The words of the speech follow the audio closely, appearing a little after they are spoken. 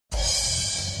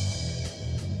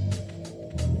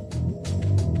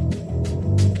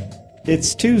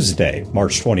It's Tuesday,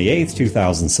 March 28th,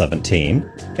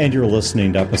 2017, and you're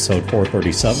listening to episode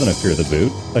 437 of Fear the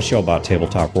Boot, a show about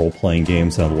tabletop role-playing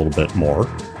games and a little bit more.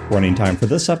 Running time for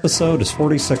this episode is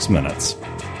 46 minutes.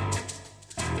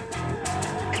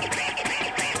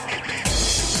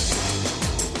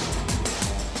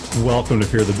 Welcome to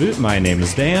Fear the Boot. My name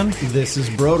is Dan. This is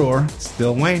Brodeur.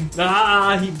 Still Wayne.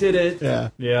 Ah, he did it. Yeah.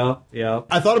 Yeah.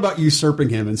 I thought about usurping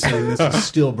him and saying this is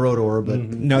still Brodeur, but...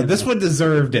 No, this one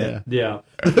deserved it. Yeah.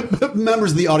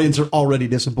 Members of the audience are already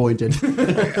disappointed.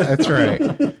 That's right.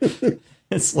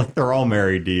 It's like they're all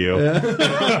married to you.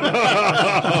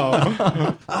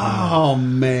 Oh,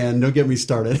 man. Don't get me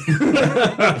started.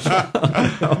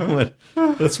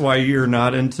 That's why you're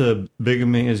not into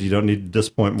bigamy, is you don't need to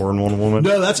disappoint more than one woman?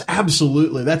 No, that's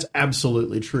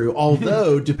absolutely true.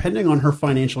 Although, depending on her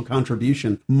financial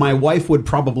contribution, my wife would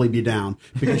probably be down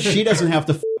because she doesn't have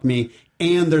to f*** me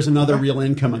and there's another real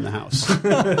income in the house.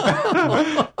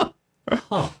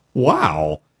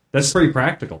 Wow. That's pretty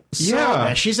practical.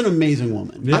 Yeah, she's an amazing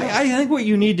woman. Yeah. I think what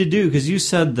you need to do, because you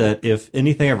said that if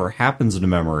anything ever happens in a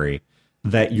memory,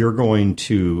 that you're going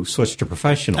to switch to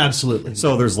professional. Absolutely.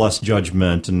 So there's less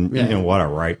judgment and you know,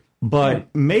 whatever, right?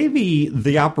 But maybe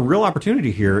the real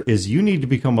opportunity here is you need to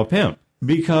become a pimp,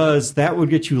 because that would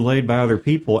get you laid by other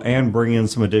people and bring in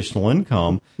some additional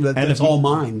income. That's all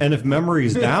mine. And if memory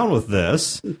is down with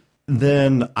this,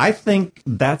 then I think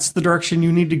that's the direction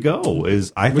you need to go.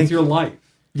 With your life.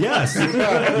 Yes,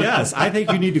 yes. I think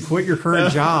you need to quit your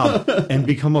current job and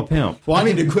become a pimp. Well, I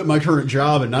need to quit my current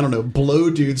job and, I don't know, blow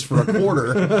dudes for a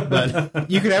quarter.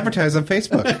 But you can advertise on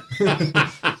Facebook.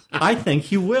 I think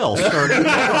he will. Starting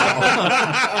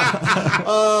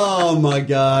oh, my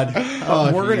God.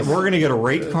 Oh, we're gonna get a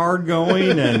rate card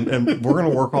going, and we're going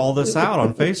to work all this out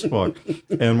on Facebook.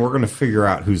 And we're going to figure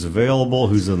out who's available,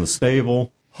 who's in the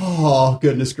stable. Oh,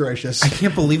 goodness gracious. I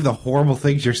can't believe the horrible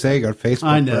things you're saying on Facebook.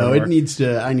 I know.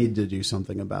 I need to do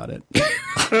something about it.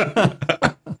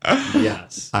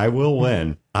 Yes. I will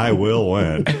win.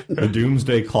 The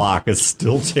doomsday clock is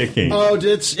still ticking. Oh,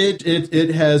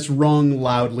 it has rung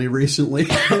loudly recently.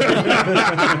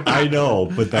 I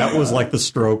know, but that was like the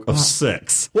stroke of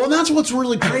 6. Well, that's what's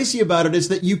really crazy about it, is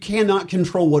that you cannot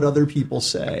control what other people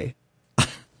say.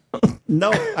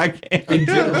 No, I can't.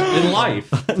 In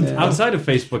life. Outside of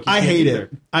Facebook. I hate it.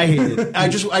 I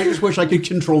just wish I could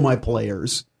control my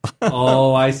players.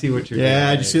 Oh, I see what you're doing. Yeah,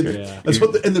 I just see that. That's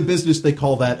what in the business they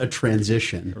call that a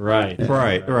transition. Right.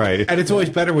 And it's always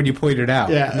better when you point it out.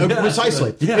 Yeah,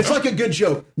 precisely. Yeah. It's like a good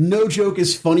joke. No joke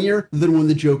is funnier than when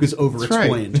the joke is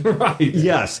over-explained. Right.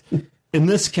 Yes. In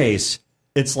this case,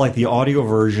 it's like the audio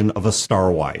version of a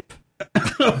star wipe.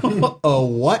 A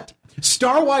what?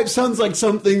 Star wipe sounds like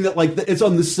something that it's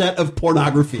on the set of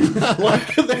pornography.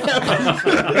 Like they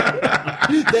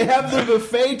have the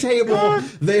buffet table,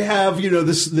 they have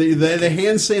the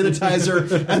hand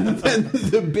sanitizer, and then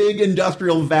the big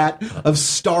industrial vat of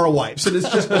star wipes, and it's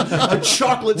just a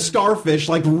chocolate starfish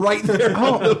right there.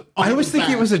 I was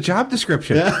thinking it was a job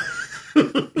description. Yeah.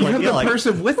 You have the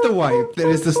person with the wipe that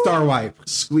is the star wipe.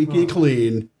 Squeaky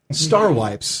clean. Star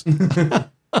wipes.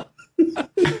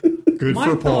 Good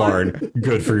for porn.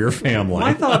 Good for your family.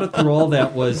 My thought through all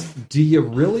that was, do you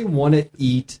really want to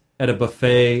eat at a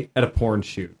buffet at a porn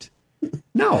shoot?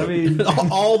 No. I mean,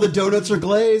 all the donuts are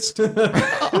glazed.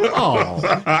 Oh.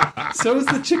 So is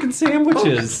the chicken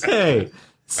sandwiches. Hey.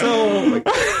 So is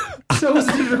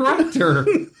the director.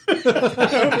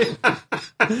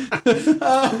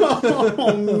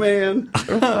 Oh, man.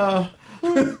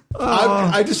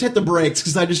 I just hit the brakes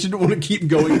because I just didn't want to keep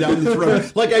going down this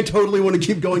road. Like, I totally want to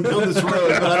keep going down this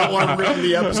road, but I don't want to ruin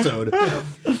the episode.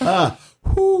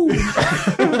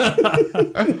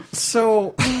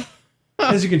 So,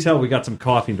 as you can tell, we got some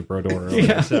coffee to Brodeur.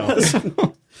 Yeah. So.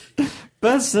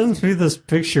 Beth sends me this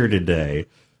picture today.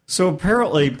 So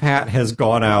apparently Pat has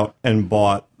gone out and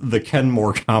bought the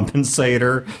Kenmore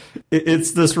compensator.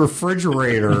 It's this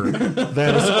refrigerator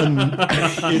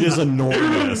that it is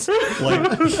enormous.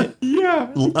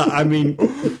 Yeah. I mean,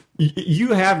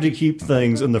 you have to keep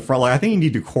things in the front. I think you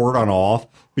need to cordon off,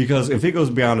 because if it goes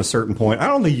beyond a certain point, I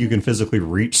don't think you can physically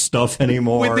reach stuff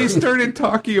anymore. When they started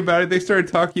talking about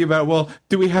it, well,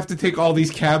 do we have to take all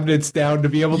these cabinets down to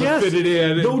be able to fit it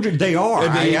in? No, they are.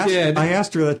 And they did. I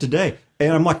asked her that today.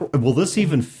 And I'm like, will this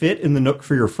even fit in the nook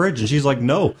for your fridge? And she's like,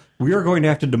 no, we are going to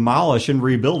have to demolish and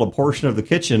rebuild a portion of the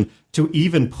kitchen to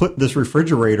even put this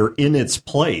refrigerator in its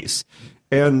place.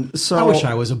 And so I wish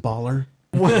I was a baller.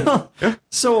 Well,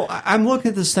 so I'm looking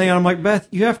at this thing and I'm like, Beth,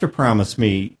 you have to promise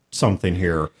me something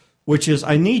here, which is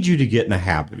I need you to get in a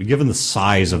habit, given the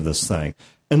size of this thing.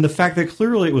 and the fact that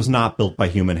clearly it was not built by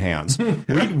human hands.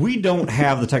 We don't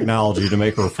have the technology to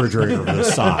make a refrigerator of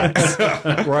this size,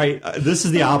 right? This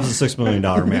is the opposite $6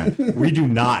 million man. We do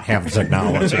not have the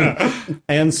technology.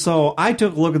 And so I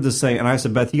took a look at this thing, and I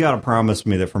said, Beth, you got to promise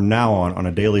me that from now on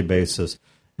a daily basis,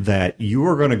 that you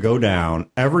are going to go down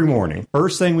every morning,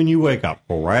 first thing when you wake up,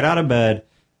 go right out of bed,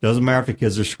 doesn't matter if the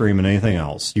kids are screaming, anything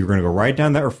else. You're going to go right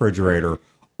down that refrigerator,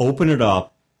 open it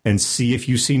up, and see if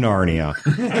you see Narnia.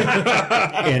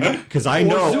 And because I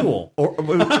know,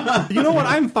 you know what?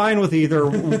 I'm fine with either.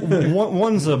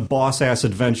 One's a boss-ass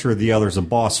adventure, the other's a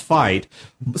boss fight.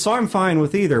 So I'm fine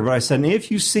with either. But I said,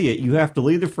 if you see it, you have to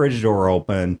leave the fridge door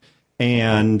open,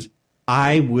 and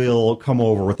I will come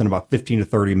over within about 15 to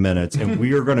 30 minutes, and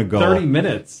we are going to go. 30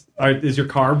 minutes? Is your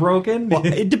car broken? Well,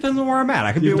 it depends on where I'm at.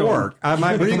 I could be at work. I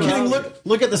might be. Are you kidding?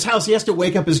 Look at this house. He has to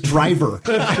wake up his driver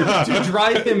to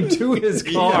drive him to his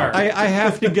car. Yeah, I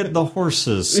have to get the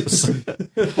horses.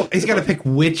 He's got to pick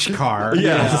which car.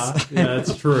 Yes. Yeah,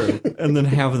 that's true. And then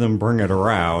have them bring it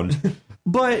around.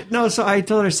 But no, so I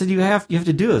told her, I said, you have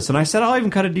to do this. And I said, I'll even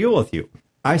cut a deal with you.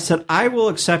 I said, I will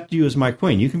accept you as my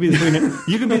queen. You can be the queen.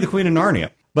 You can be the queen of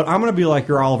Narnia, but I'm going to be like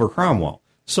your Oliver Cromwell.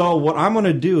 So what I'm going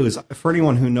to do is, for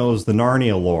anyone who knows the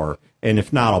Narnia lore, and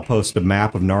if not, I'll post a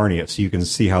map of Narnia so you can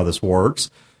see how this works.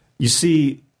 You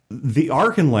see, the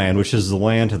Archenland, which is the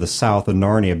land to the south of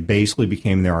Narnia, basically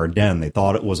became their Ardennes. They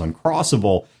thought it was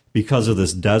uncrossable because of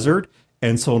this desert.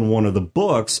 And so in one of the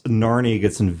books, Narnia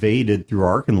gets invaded through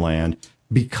Archenland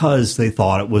because they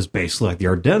thought it was basically like the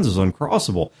Ardennes was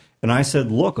uncrossable. And I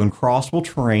said, look, uncrossable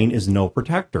terrain is no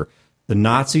protector. The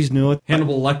Nazis knew it.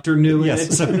 Hannibal Lecter knew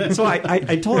yes. it. So I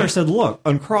told her, I said, look,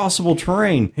 uncrossable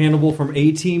terrain. Hannibal from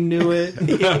A-Team knew it.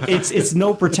 It's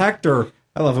no protector.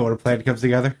 I love it when a plan comes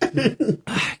together.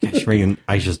 Gosh, Reagan,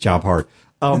 I just job hard.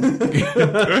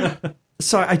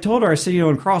 So I told her, I said,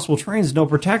 uncrossable terrain is no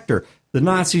protector. The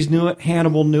Nazis knew it.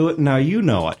 Hannibal knew it. Now you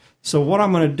know it. So what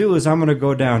I'm going to do is I'm going to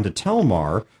go down to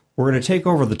Telmar. We're going to take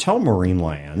over the Telmarine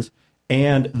lands.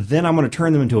 And then I'm going to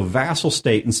turn them into a vassal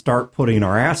state and start putting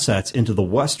our assets into the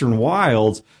Western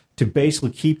wilds to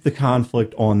basically keep the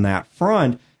conflict on that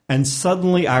front. And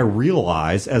suddenly I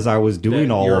realized, as I was doing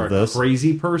that all you're of this, a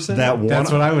crazy person.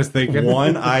 That's what I was thinking.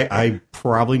 One, I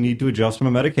probably need to adjust my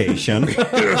medication.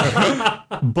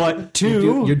 But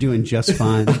two, You're doing just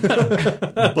fine.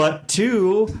 but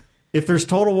two, if there's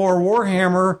Total War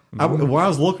Warhammer, when I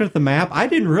was looking at the map, I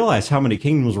didn't realize how many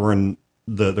kingdoms were in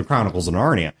the Chronicles of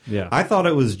Narnia. Yeah. I thought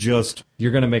it was just...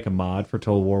 You're going to make a mod for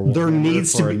Total War Warhammer? There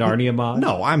needs to be a Narnia mod?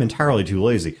 No, I'm entirely too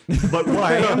lazy. But what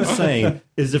I am saying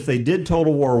is if they did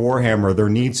Total War Warhammer, there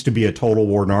needs to be a Total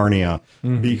War Narnia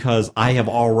because I have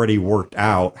already worked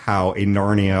out how a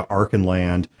Narnia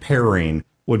Archenland pairing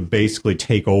would basically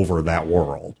take over that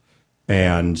world.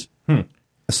 And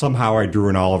somehow I drew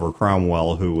an Oliver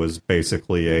Cromwell who was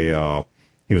basically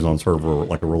he was on sort of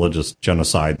like a religious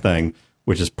genocide thing,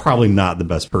 which is probably not the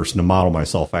best person to model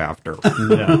myself after.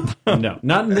 No,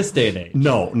 not in this day and age.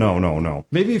 No.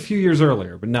 Maybe a few years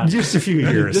earlier, but not Just a few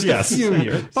years, Just yes. a few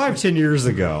years. 5-10 years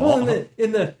ago. Well,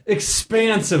 in the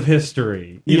expanse of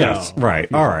history. Yes,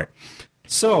 right. All right.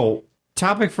 So,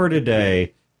 topic for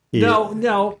today is...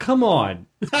 No, come on.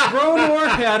 Brodeur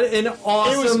had an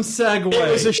awesome segue.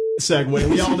 It was a segue.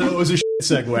 We all know it was a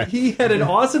segue. He had an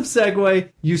awesome segue.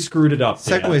 You screwed it up.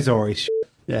 Segway's always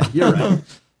Yeah, you're right.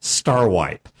 Star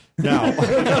Wipe. Now, I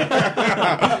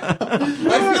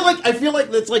feel like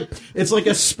it's like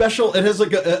a special. It has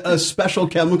like a special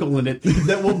chemical in it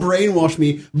that will brainwash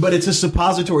me, but it's a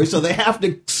suppository, so they have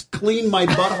to clean my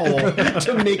butthole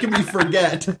to make me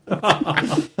forget.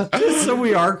 just so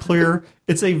we are clear,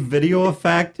 it's a video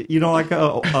effect. Like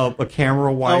a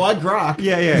camera wipe. Oh, I grok.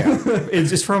 Yeah.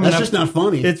 It's just from. That's just not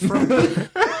funny. It's from.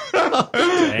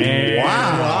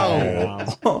 Wow.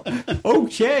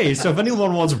 Okay, so if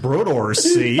anyone wants Brodeur's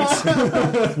seat,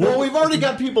 well, we've already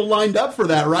got people lined up for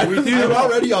that, right? They're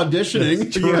already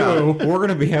auditioning. we're going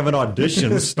to be having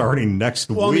auditions starting next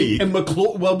week. And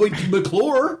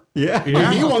McClure,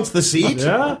 Yeah. he wants the seat.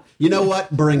 Yeah. You know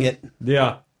what? Bring it.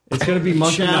 Yeah. It's going to be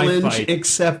monkey knife Challenge fight.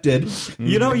 accepted.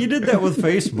 You did that with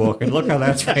Facebook, and look how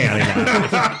that's panning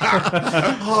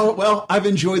out. Oh, well, I've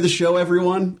enjoyed the show,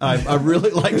 everyone. I really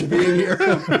liked being here.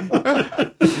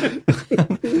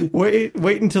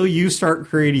 Wait until you start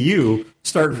creating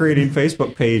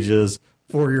Facebook pages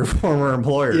for your former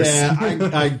employers. Yeah,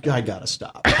 I gotta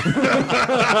stop.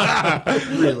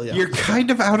 Really, You're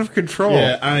kind of out of control.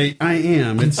 Yeah, I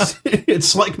am.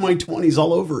 It's like my 20s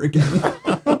all over again.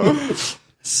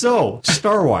 So,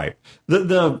 Starwipe.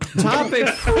 The topic...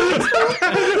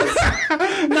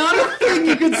 Not a thing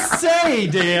you could say,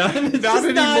 Dan. It's Not just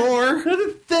anymore. Not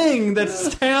a thing that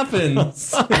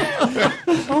happens.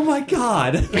 Oh my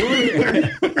God.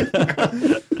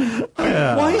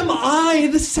 Why am I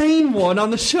the sane one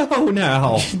on the show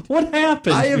now? What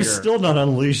happened I have here? still not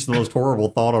unleashed the most horrible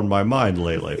thought on my mind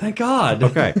lately. Thank God.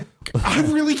 Okay.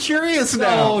 I'm really curious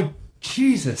now. Oh,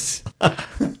 Jesus.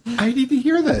 I need to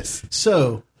hear this.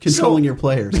 So, controlling your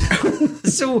players.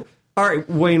 So, all right,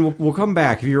 Wayne, we'll come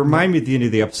back. If you remind me at the end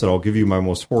of the episode, I'll give you my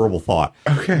most horrible thought.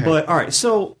 Okay. But, all right,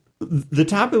 so the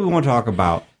topic we want to talk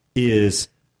about is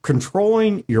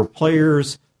controlling your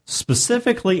players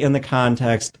specifically in the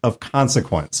context of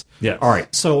consequence. Yeah. All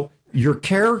right, so your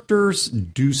characters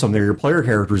do something, your player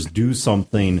characters do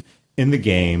something in the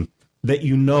game that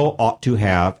you know ought to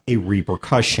have a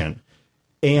repercussion.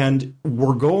 And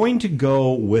we're going to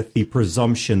go with the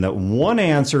presumption that one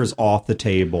answer is off the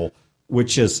table,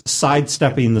 which is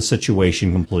sidestepping the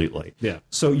situation completely. Yeah.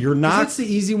 So you're not... That's the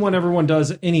easy one everyone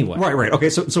does anyway. Right.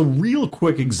 Okay, so real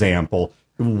quick example,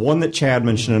 one that Chad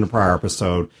mentioned in a prior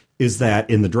episode, is that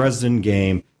in the Dresden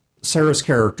game, Sarah's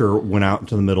character went out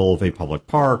into the middle of a public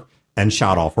park and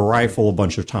shot off a rifle a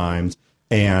bunch of times,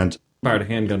 and... Fired a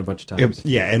handgun a bunch of times.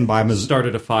 And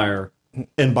Started a fire.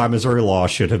 And by Missouri law,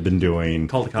 should have been doing...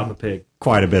 Called a cop a pig.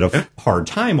 Quite a bit of hard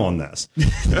time on this.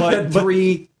 But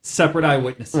 3 separate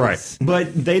eyewitnesses. Right.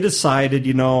 But they decided,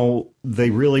 they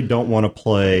really don't want to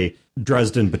play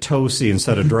Dresden Potosi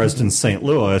instead of Dresden St.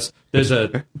 Louis. There's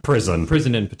a prison.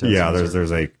 Prison in Potosi. Yeah,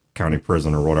 there's a county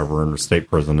prison or whatever, interstate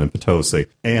prison in Potosi.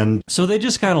 And so they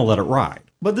just kind of let it ride.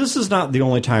 But this is not the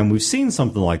only time we've seen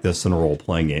something like this in a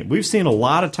role-playing game. We've seen a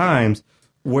lot of times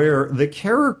where the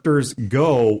characters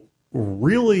go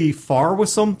really far with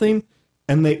something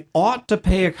and they ought to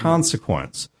pay a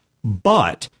consequence.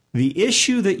 But the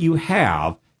issue that you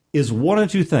have is one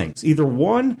of two things. Either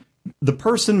one, the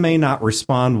person may not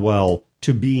respond well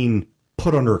to being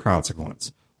put under a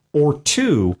consequence. Or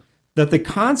two, that the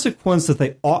consequence that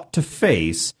they ought to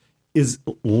face is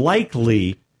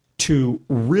likely to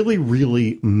really,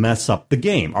 really mess up the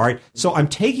game. All right. So I'm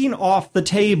taking off the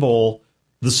table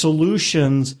the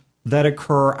solutions that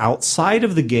occur outside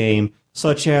of the game,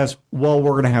 such as, well,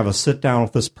 we're going to have a sit down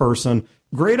with this person.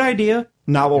 Great idea.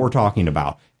 Not what we're talking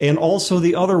about. And also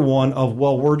the other one of,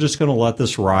 well, we're just going to let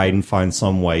this ride and find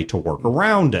some way to work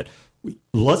around it.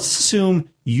 Let's assume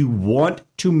you want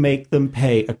to make them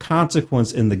pay a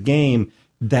consequence in the game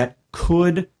that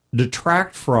could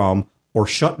detract from or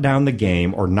shut down the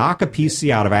game or knock a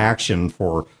PC out of action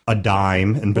for a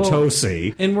dime in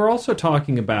Potosi. And we're also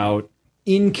talking about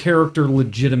in-character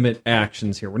legitimate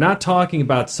actions here. We're not talking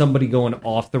about somebody going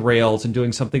off the rails and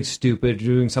doing something stupid,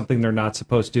 doing something they're not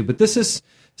supposed to. But this is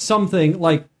something,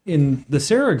 like in the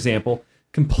Sarah example,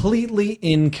 completely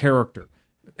in character.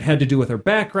 It had to do with her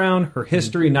background, her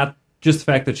history, not just the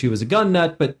fact that she was a gun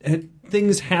nut, but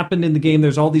things happened in the game.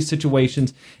 There's all these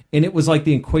situations, and it was like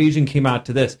the equation came out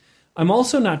to this. I'm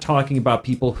also not talking about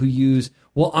people who use,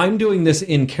 well, I'm doing this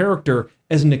in character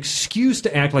as an excuse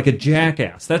to act like a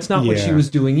jackass. That's not what she was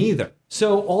doing either.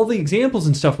 So all the examples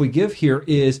and stuff we give here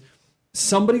is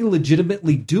somebody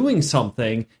legitimately doing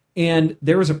something, and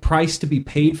there is a price to be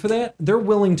paid for that. They're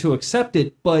willing to accept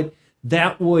it, but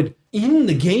that would, in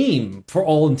the game, for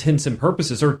all intents and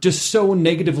purposes, are just so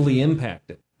negatively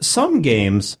impacted. Some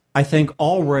games, I think,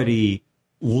 already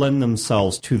lend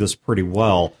themselves to this pretty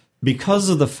well because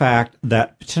of the fact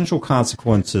that potential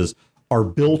consequences are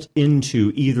built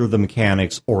into either the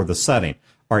mechanics or the setting.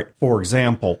 All right, for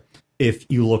example, if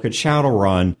you look at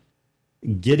Shadowrun,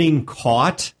 getting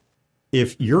caught,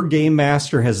 if your game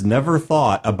master has never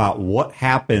thought about what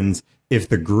happens if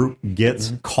the group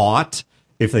gets caught,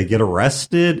 if they get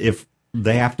arrested, if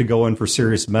they have to go in for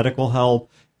serious medical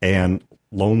help and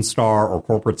Lone Star or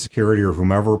corporate security or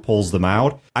whomever pulls them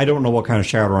out, I don't know what kind of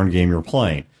Shadowrun game you're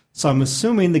playing. So I'm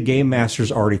assuming the game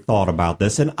master's already thought about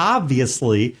this, and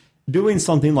obviously doing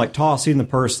something like tossing the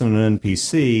person an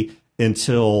NPC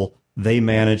until they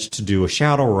manage to do a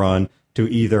Shadowrun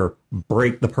to either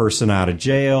break the person out of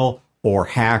jail or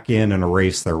hack in and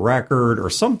erase their record or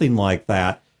something like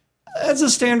that, that's a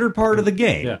standard part of the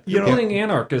game. Yeah. You're playing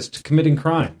anarchists committing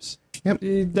crimes. Yep.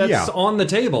 That's on the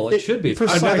table. It should be.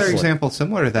 Another example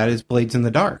similar to that is Blades in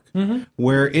the Dark,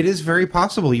 where it is very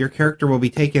possible your character will be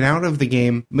taken out of the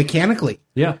game mechanically.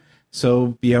 Yeah.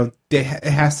 So, it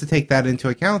has to take that into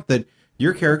account that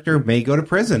your character may go to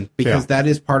prison because that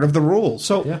is part of the rules.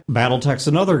 So, Battletech's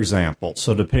another example.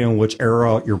 So, depending on which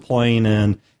era you're playing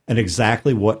in and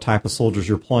exactly what type of soldiers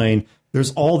you're playing,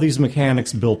 there's all these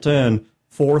mechanics built in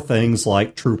for things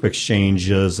like troop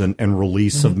exchanges and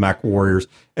release of mech warriors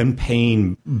and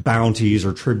paying bounties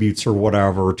or tributes or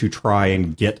whatever to try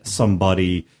and get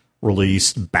somebody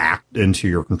released back into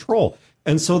your control.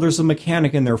 And so there's a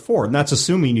mechanic in there for it. And that's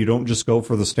assuming you don't just go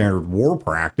for the standard war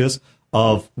practice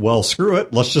of, well, screw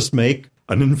it, let's just make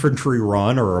an infantry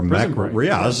run or a mech.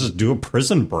 Yeah, let's just do a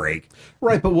prison break.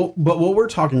 Right, but what we're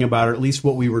talking about, or at least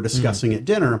what we were discussing at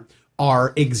dinner,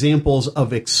 are examples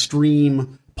of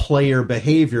extreme player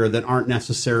behavior that aren't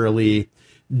necessarily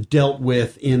dealt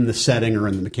with in the setting or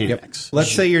in the mechanics. Yep.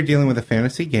 Let's say you're dealing with a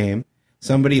fantasy game.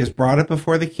 Somebody is brought up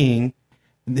before the king,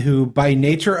 who, by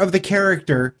nature of the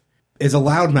character, is a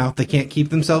loudmouth that can't keep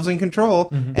themselves in control,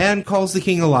 and calls the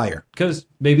king a liar. Because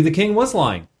maybe the king was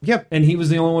lying. Yep. And he was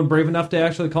the only one brave enough to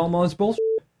actually call him on his bullshit.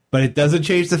 But it doesn't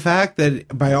change the fact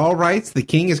that, by all rights, the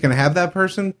king is going to have that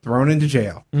person thrown into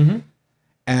jail. Mm-hmm.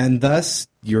 And thus,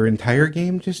 your entire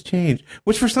game just changed.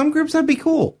 Which, for some groups, that'd be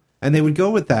cool. And they would go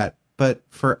with that. But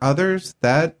for others,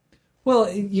 that... Well,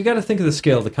 you got to think of the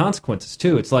scale of the consequences,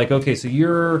 too. It's like, okay, so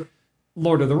you're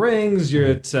Lord of the Rings,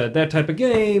 it's that type of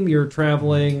game, you're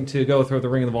traveling to go throw the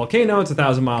ring in the volcano, it's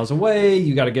 1,000 miles away,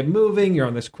 you got to get moving, you're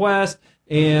on this quest,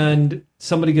 and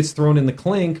somebody gets thrown in the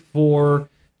clink for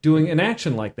doing an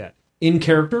action like that. In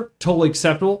character, totally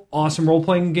acceptable, awesome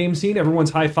role-playing game scene,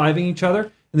 everyone's high-fiving each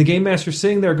other, and the game master's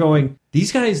sitting there going,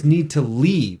 these guys need to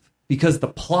leave because the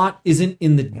plot isn't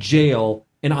in the jail,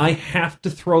 and I have to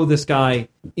throw this guy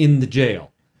in the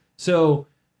jail. So...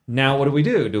 now what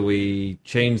do? Do we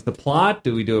change the plot?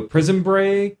 Do we do a prison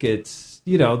break? It's,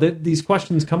 these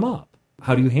questions come up.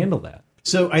 How do you handle that?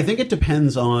 So I think it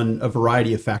depends on a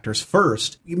variety of factors.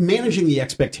 First, managing the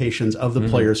expectations of the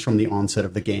players from the onset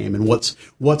of the game, and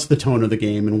what's the tone of the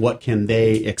game and what can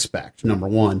they expect, number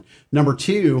one. Number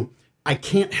two, I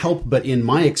can't help but, in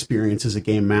my experience as a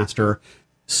game master,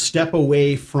 step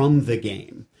away from the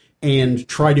game and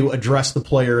try to address the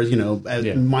player, as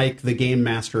Mike, the game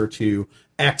master, to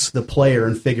X the player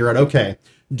and figure out, okay,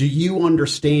 do you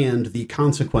understand the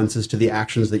consequences to the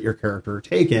actions that your character are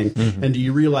taking? And do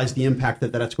you realize the impact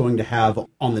that that's going to have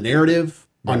on the narrative,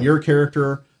 on your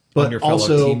character, but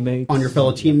also on your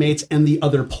fellow teammates and the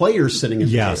other players sitting at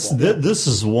the table? This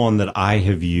is one that I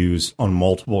have used on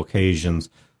multiple occasions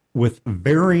with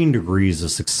varying degrees of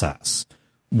success,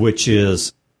 which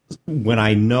is when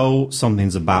I know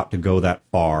something's about to go that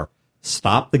far,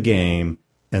 stop the game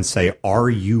and say, are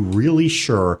you really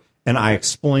sure? And I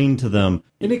explain to them.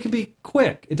 And it can be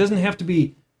quick. It doesn't have to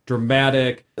be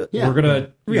dramatic. We're going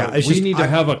to, we need to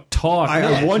have a talk.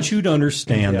 I want you to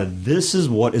understand that this is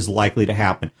what is likely to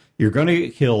happen. You're going to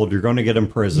get killed. You're going to get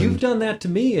imprisoned. You've done that to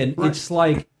me. And it's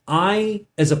like, I,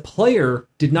 as a player,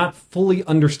 did not fully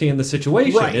understand the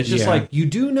situation. Right. It's just like, you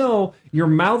do know you're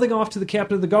mouthing off to the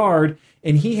captain of the guard,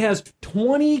 and he has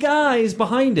 20 guys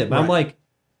behind him. Right. I'm like,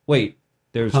 wait.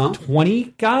 There's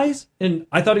 20 guys? And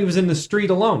I thought he was in the street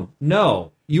alone.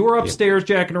 No. You were upstairs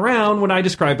jacking around when I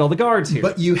described all the guards here.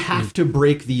 But you have to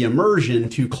break the immersion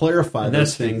to clarify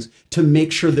those things to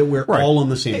make sure that we're all on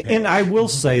the same page. And I will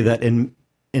say that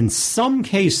in some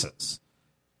cases,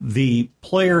 the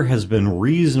player has been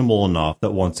reasonable enough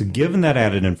that once given that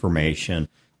added information,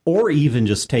 or even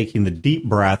just taking the deep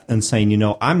breath and saying,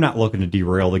 I'm not looking to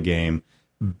derail the game,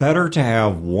 better to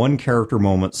have one character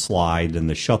moment slide than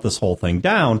to shut this whole thing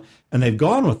down, and they've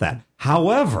gone with that.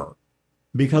 However,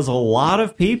 because a lot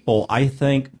of people, I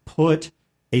think, put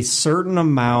a certain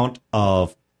amount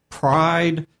of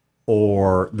pride,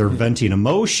 or they're venting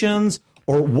emotions,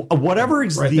 or whatever.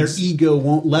 Their ego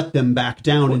won't let them back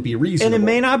down and be reasonable. And it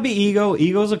may not be ego.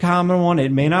 Ego's a common one.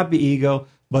 It may not be ego,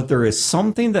 but there is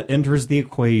something that enters the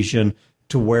equation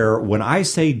to where when I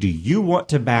say, do you want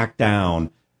to back down,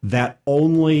 that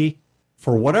only,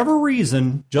 for whatever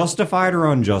reason, justified or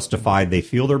unjustified, they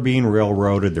feel they're being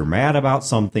railroaded, they're mad about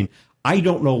something, I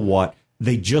don't know what,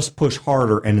 they just push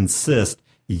harder and insist,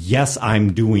 yes,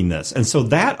 I'm doing this. And so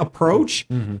that approach,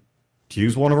 to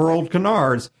use one of our old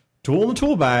canards, tool in the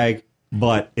tool bag,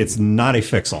 but it's not a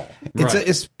fix-all. It's an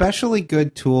especially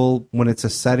good tool when it's a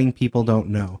setting people don't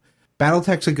know.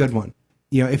 Battletech's a good one.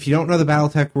 If you don't know the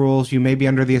Battletech rules, you may be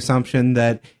under the assumption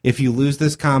that if you lose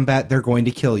this combat, they're going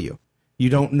to kill you. You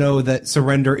don't know that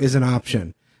surrender is an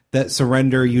option. That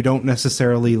surrender, you don't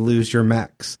necessarily lose your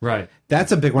mechs. Right.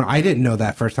 That's a big one. I didn't know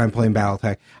that first time playing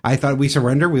Battletech. I thought we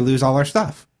surrender, we lose all our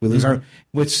stuff. We lose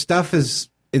which stuff is,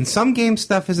 in some games,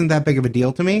 stuff isn't that big of a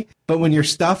deal to me. But when your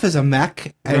stuff is a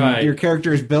mech and your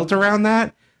character is built around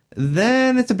that,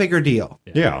 then it's a bigger deal.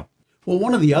 Yeah. Well,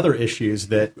 one of the other issues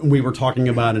that we were talking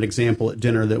about, an example at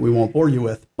dinner that we won't bore you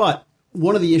with, but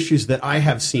one of the issues that I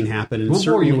have seen happen, and We'll bore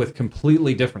certainly you with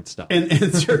completely different stuff.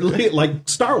 and certainly like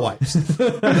star wipes.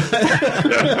 But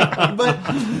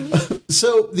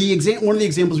so one of the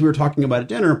examples we were talking about at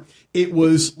dinner, it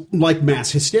was like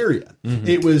mass hysteria.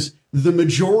 It was the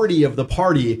majority of the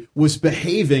party was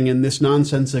behaving in this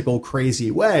nonsensical,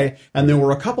 crazy way, and there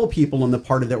were a couple people in the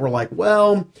party that were like,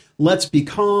 "Well, let's be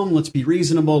calm, let's be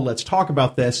reasonable, let's talk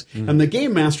about this." And the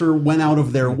game master went out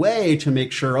of their way to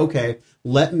make sure, okay,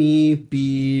 let me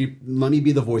be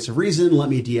the voice of reason. Let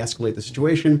me de-escalate the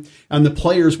situation. And the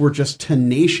players were just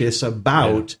tenacious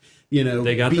about,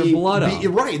 they got their blood up.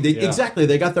 Right. Exactly.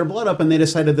 They got their blood up, and they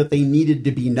decided that they needed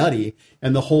to be nutty,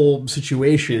 and the whole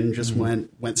situation just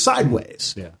went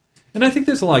sideways. Yeah. And I think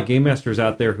there's a lot of game masters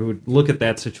out there who would look at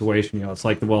that situation. It's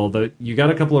like, you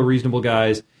got a couple of reasonable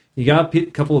guys. You got a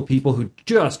couple of people who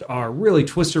just are really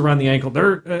twisted around the ankle.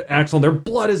 Their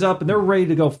blood is up, and they're ready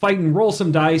to go fight and roll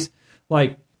some dice.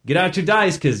 Like, get out your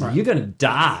dice because you're going to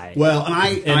die. Well,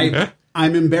 and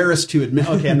I'm embarrassed to admit.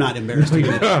 Okay, I'm not embarrassed to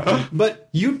admit, but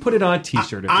you'd put it on a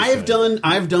T-shirt. I've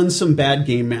done some bad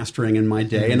game mastering in my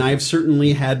day, and I've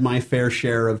certainly had my fair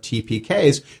share of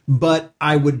TPKs. But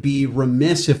I would be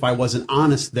remiss if I wasn't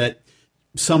honest that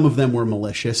some of them were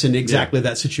malicious in exactly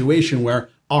that situation where,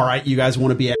 all right, you guys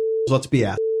want to be assholes, let's be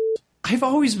assholes. I've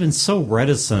always been so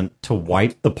reticent to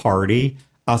wipe the party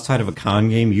outside of a con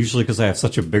game, usually because I have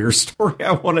such a bigger story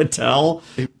I want to tell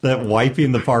that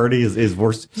wiping the party is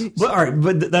worse. But all right,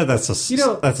 but that's a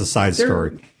side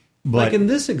story. But like in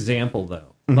this example,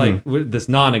 though, like this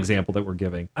non-example that we're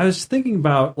giving, I was thinking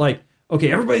about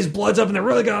okay, everybody's blood's up and they're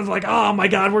really going like, oh my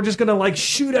god, we're just gonna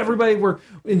shoot everybody. We're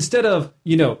instead of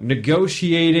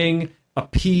negotiating a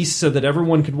peace so that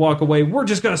everyone could walk away, we're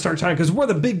just gonna start trying because we're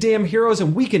the big damn heroes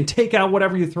and we can take out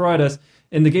whatever you throw at us.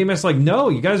 And the game master's like, no,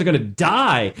 you guys are going to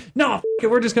die. No, f it,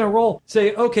 we're just going to roll.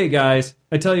 Say, okay, guys,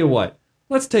 I tell you what,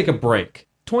 let's take a break.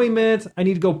 20 minutes, I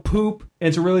need to go poop. And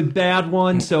it's a really bad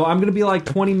one, so I'm going to be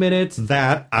 20 minutes.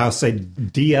 That, I'll say,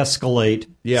 de-escalate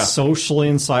socially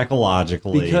and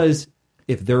psychologically. Because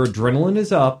if their adrenaline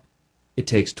is up, it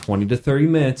takes 20 to 30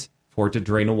 minutes for it to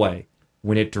drain away.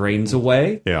 When it drains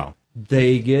away,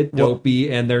 they get dopey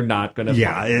and they're not going to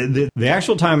fight. The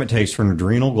actual time it takes for an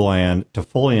adrenal gland to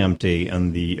fully empty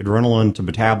and the adrenaline to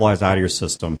metabolize out of your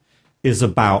system is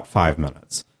about 5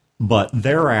 minutes. But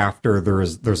thereafter,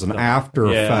 there's an after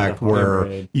effect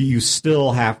where you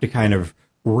still have to kind of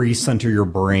recenter your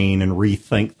brain and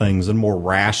rethink things, and more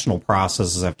rational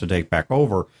processes have to take back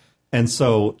over. And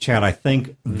so, Chad, I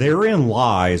think therein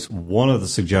lies one of the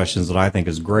suggestions that I think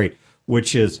is great,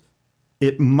 which is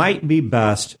it might be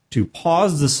best to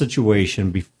pause the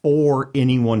situation before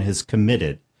anyone has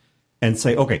committed and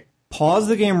say, okay, pause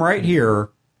the game right here.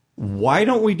 Why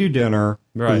don't we do dinner?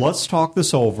 Right. Let's talk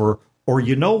this over. Or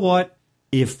you know what?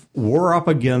 If we're up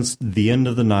against the end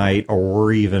of the night or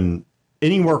we're even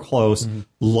anywhere close,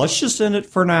 let's just end it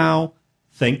for now.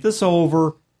 Think this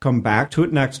over. Come back to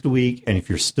it next week. And if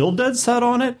you're still dead set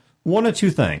on it, one of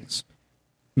two things.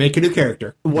 Make a new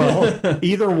character. Well,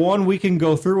 either one, we can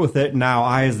go through with it. Now,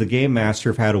 I, as the game master,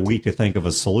 have had a week to think of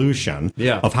a solution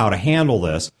of how to handle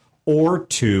this. Or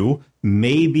two,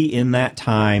 maybe in that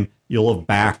time, you'll have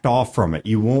backed off from it.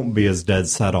 You won't be as dead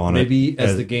set on it. Maybe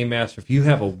as the game master, if you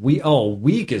have a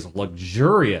week is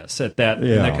luxurious at that, in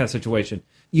that kind of situation.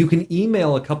 You can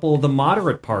email a couple of the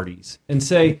moderate parties and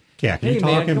say, hey,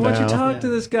 man, why don't you talk to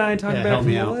this guy and talk about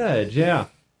from the ledge? Yeah.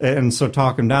 And so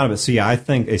talk him down a bit. See, I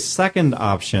think a second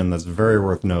option that's very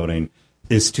worth noting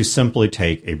is to simply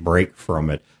take a break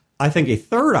from it. I think a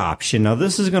third option, now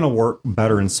this is going to work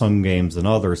better in some games than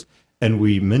others, and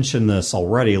we mentioned this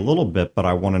already a little bit, but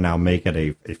I want to now make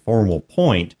it a formal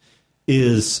point,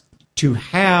 is to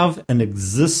have an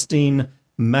existing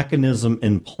mechanism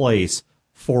in place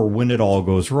for when it all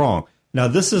goes wrong. Now,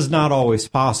 this is not always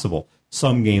possible.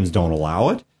 Some games don't allow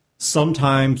it.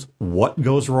 Sometimes what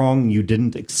goes wrong you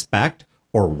didn't expect,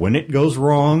 or when it goes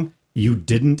wrong you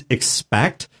didn't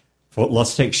expect.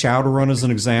 Let's take Shadowrun as an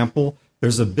example.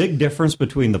 There's a big difference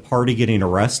between the party getting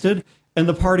arrested and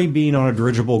the party being on a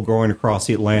dirigible going across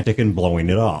the Atlantic and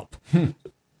blowing it up.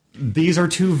 These are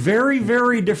two very,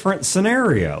 very different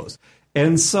scenarios.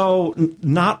 And so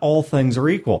not all things are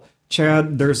equal.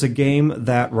 Chad, there's a game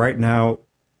that right now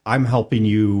I'm helping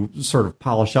you sort of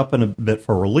polish up in a bit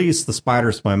for release, the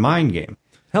Spider's My Mind game.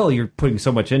 Hell, you're putting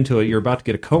so much into it, you're about to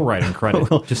get a co-writing credit,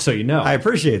 just so you know. I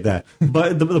appreciate that.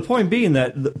 But the point being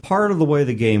that part of the way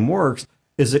the game works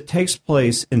is it takes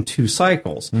place in 2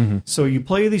 cycles. So you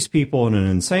play these people in an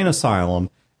insane asylum,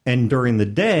 and during the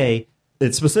day,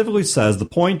 it specifically says the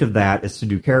point of that is to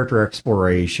do character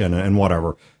exploration and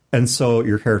whatever. And so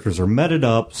your characters are meted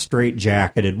up,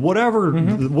 straight-jacketed,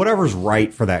 whatever's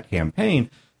right for that campaign.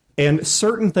 And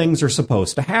certain things are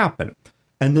supposed to happen.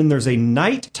 And then there's a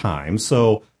nighttime,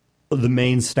 so the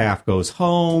main staff goes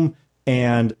home,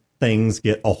 and things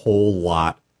get a whole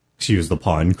lot, excuse the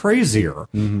pun, crazier.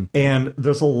 And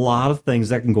there's a lot of things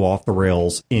that can go off the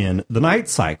rails in the night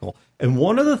cycle. And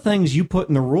one of the things you put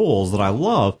in the rules that I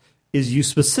love is you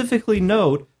specifically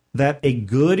note that a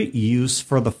good use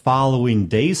for the following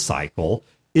day cycle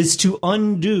is to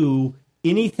undo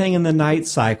anything in the night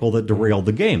cycle that derailed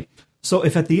the game. So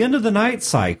if at the end of the night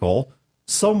cycle,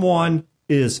 someone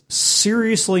is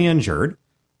seriously injured,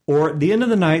 or at the end of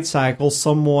the night cycle,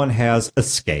 someone has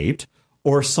escaped,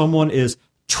 or someone is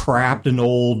trapped in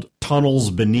old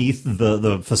tunnels beneath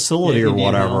the facility or Indian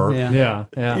whatever. Hill,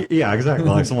 Yeah, exactly,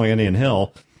 like something like Indian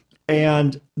Hill.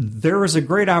 And there is a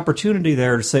great opportunity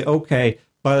there to say, okay,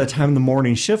 by the time the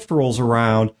morning shift rolls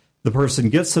around, the person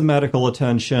gets some medical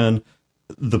attention,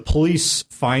 the police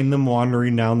find them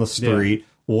wandering down the street,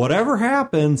 whatever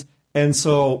happens. And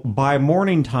so by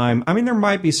morning time, I mean, there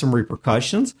might be some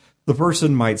repercussions. The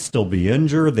person might still be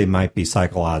injured. They might be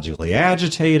psychologically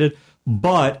agitated,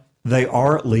 but they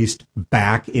are at least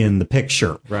back in the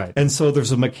picture. Right. And so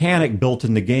there's a mechanic built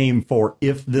in the game for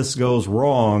if this goes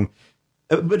wrong.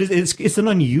 But it's an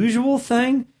unusual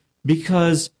thing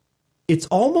because it's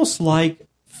almost like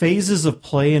phases of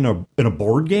play in a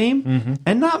board game,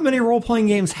 and not many role-playing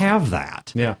games have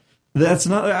that. Yeah. There's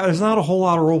not a whole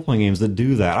lot of role-playing games that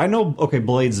do that. I know, okay,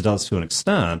 Blades does to an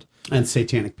extent. And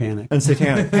Satanic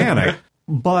Panic.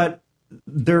 But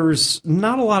there's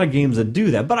not a lot of games that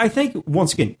do that. But I think,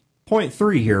 once again, point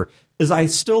 3 here is I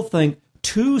still think,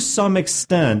 to some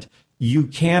extent, you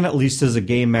can, at least as a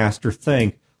game master,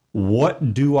 think,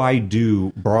 what do I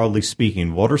do, broadly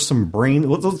speaking? What are some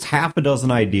what's half a dozen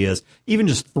ideas, even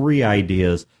just 3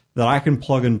 ideas, that I can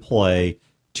plug and play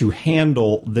to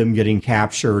handle them getting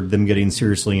captured, them getting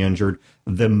seriously injured,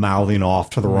 them mouthing off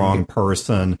to the wrong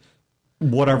person,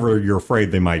 whatever you're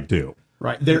afraid they might do.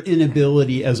 Right. Their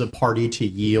inability as a party to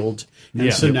yield.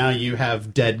 And so now you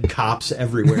have dead cops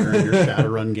everywhere in your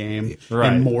Shadowrun game.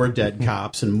 Right. And more dead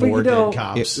cops and more dead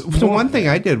cops. So one thing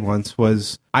I did once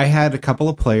was I had a couple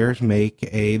of players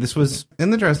this was in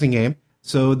the Dresden game,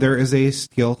 so there is a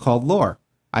skill called lore.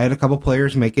 I had a couple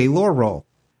players make a lore roll,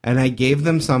 and I gave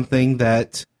them something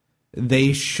that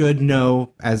they should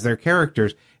know as their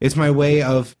characters. It's my way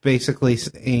of basically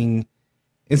saying,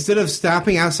 instead of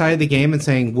stopping outside of the game and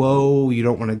saying, whoa, you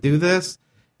don't want to do this,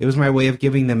 it was my way of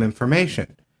giving them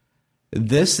information.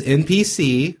 This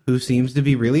NPC, who seems to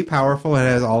be really powerful and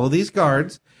has all of these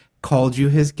guards, called you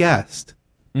his guest.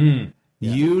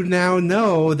 You now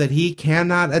know that he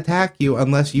cannot attack you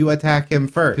unless you attack him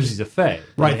first. Because he's a fae.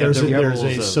 Right, there's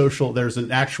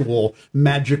an actual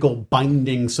magical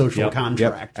binding social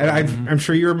contract. And I'm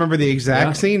sure you remember the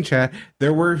exact scene, Chad.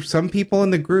 There were some people in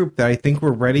the group that I think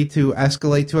were ready to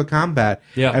escalate to a combat.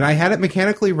 Yeah. And I had it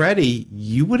mechanically ready.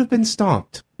 You would have been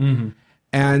stomped.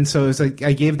 And so it's like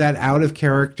I gave that out of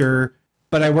character,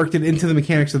 but I worked it into the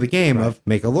mechanics of the game of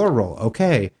make a lore roll.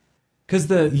 Okay. Because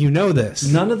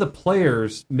none of the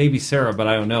players, maybe Sarah, but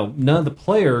I don't know, none of the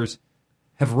players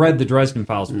have read the Dresden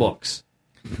Files books.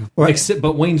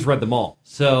 But Wayne's read them all.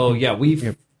 So, yeah,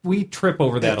 we trip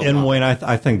over that a lot. And Wayne,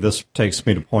 I think this takes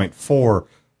me to point 4,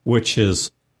 which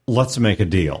is let's make a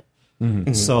deal.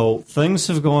 So things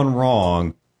have gone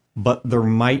wrong, but there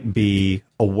might be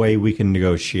a way we can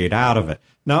negotiate out of it.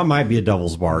 Now, it might be a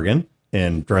devil's bargain.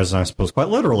 In Dresden, I suppose, quite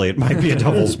literally, it might be a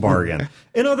devil's bargain.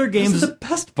 In other games, this is the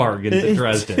best bargain in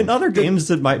Dresden. In other games,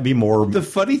 it might be more. The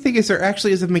funny thing is, there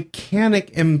actually is a mechanic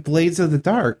in Blades of the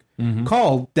Dark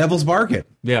called Devil's Bargain.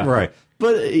 Yeah, right.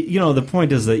 But the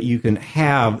point is that you can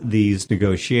have these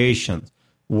negotiations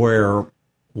where,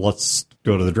 let's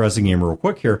go to the Dresden game real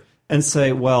quick here and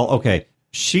say, well, okay,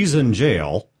 she's in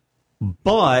jail,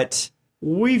 but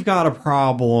we've got a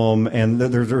problem, and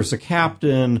there's a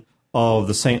captain of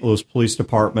the St. Louis Police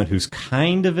Department who's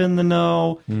kind of in the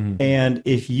know, and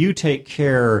if you take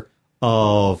care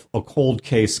of a cold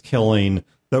case killing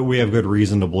that we have good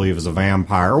reason to believe is a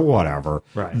vampire or whatever,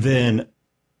 then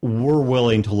we're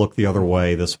willing to look the other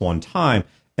way this one time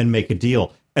and make a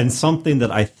deal. And something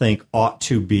that I think ought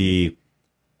to be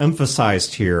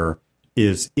emphasized here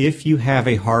is if you have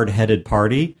a hard-headed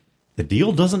party, the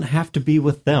deal doesn't have to be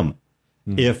with them.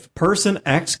 If person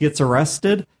X gets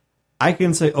arrested, I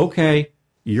can say, okay,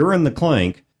 you're in the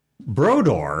clink.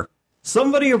 Brodeur,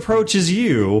 somebody approaches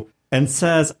you and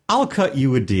says, I'll cut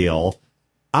you a deal.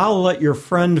 I'll let your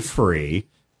friend free,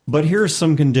 but here's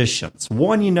some conditions.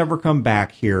 1, you never come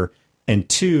back here. And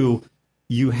 2,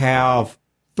 you have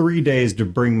 3 days to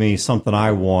bring me something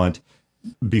I want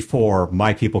before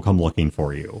my people come looking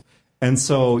for you. And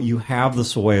so you have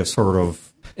this way of sort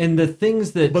of... And the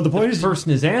things that the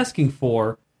person is asking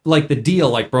for, like the deal,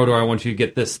 like, Brodeur, I want you to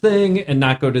get this thing and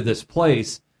not go to this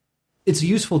place. It's a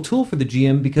useful tool for the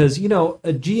GM because, a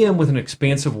GM with an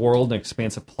expansive world, an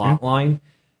expansive plot line,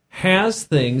 has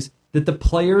things that the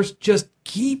players just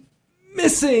keep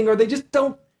missing, or they just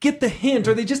don't get the hint,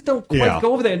 or they just don't quite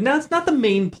go over there. Now, it's not the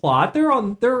main plot. They're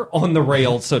on the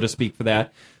rails, so to speak, for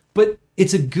that. But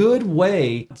it's a good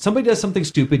way. Somebody does something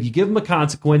stupid, you give them a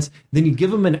consequence, then you give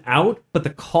them an out, but the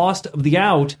cost of the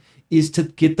out is to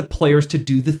get the players to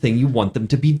do the thing you want them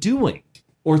to be doing,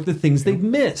 or the things they've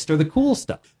missed, or the cool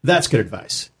stuff. That's good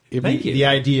advice. Thank you. The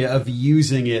idea of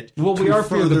using it we are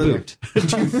for the boot.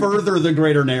 to further the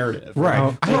greater narrative.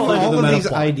 Right. I have all of these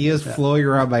ideas flowing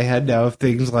around my head now of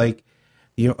things like,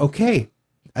 okay,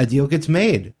 a deal gets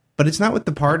made, but it's not with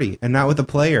the party and not with the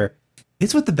player.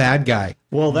 It's with the bad guy.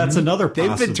 Well, that's another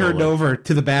possibility. They've been turned over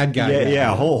to the bad guy.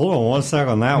 Yeah. Hold on one second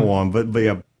on that one. But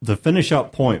to finish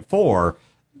up point 4,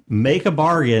 make a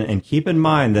bargain and keep in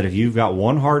mind that if you've got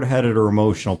one hard-headed or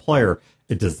emotional player,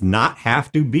 it does not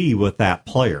have to be with that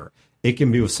player. It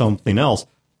can be with something else.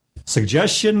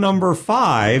 Suggestion number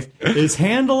 5 is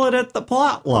handle it at the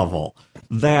plot level.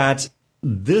 That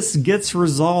this gets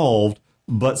resolved,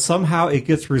 but somehow it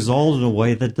gets resolved in a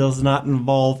way that does not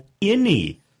involve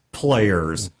any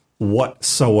players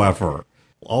whatsoever.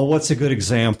 Oh, what's a good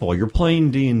example? You're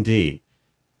playing D&D.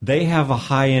 They have a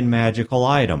high-end magical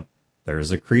item.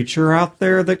 There's a creature out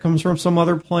there that comes from some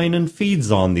other plane and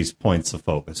feeds on these points of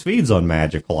focus, feeds on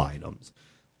magical items.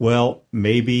 Well,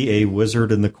 maybe a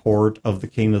wizard in the court of the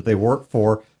king that they work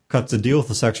for cuts a deal with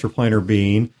this extraplanar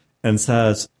being and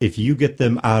says, if you get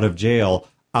them out of jail,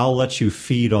 I'll let you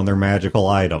feed on their magical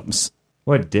items.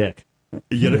 What a dick.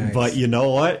 Nice. But you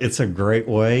know what? It's a great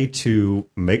way to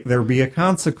make there be a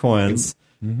consequence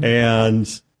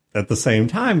and at the same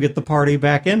time get the party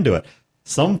back into it.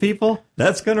 Some people,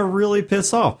 that's going to really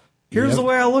piss off. Here's the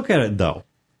way I look at it, though.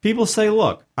 People say,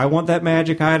 look, I want that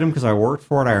magic item because I worked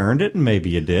for it, I earned it, and maybe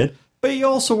you did. But you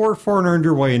also worked for it and earned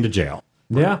your way into jail.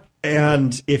 Yeah.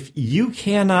 And if you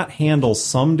cannot handle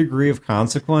some degree of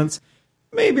consequence,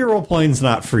 maybe role-playing's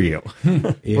not for you.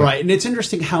 Right. And it's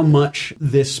interesting how much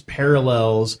this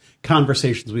parallels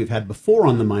conversations we've had before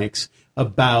on the mics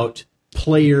about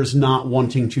players not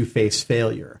wanting to face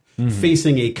failure.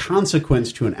 Facing a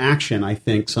consequence to an action, I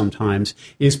think, sometimes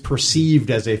is perceived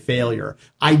as a failure.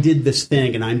 I did this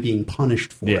thing and I'm being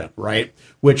punished for it, right?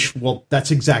 Which, well,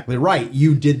 that's exactly right.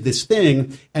 You did this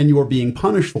thing and you're being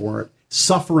punished for it,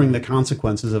 suffering the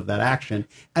consequences of that action.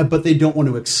 But they don't want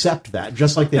to accept that,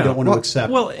 just like they don't want to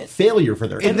accept failure for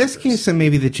their In this case, then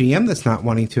maybe the GM that's not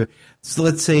wanting to. So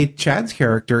let's say Chad's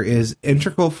character is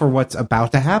integral for what's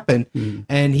about to happen,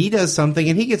 and he does something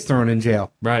and he gets thrown in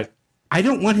jail. Right. I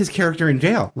don't want his character in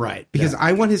jail. Right. Because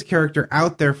I want his character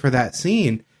out there for that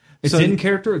scene. It's in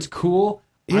character. It's cool.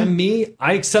 I'm me.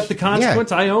 I accept the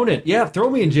consequence. I own it. Yeah, throw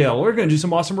me in jail. We're going to do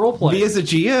some awesome role play. Me as a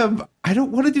GM, I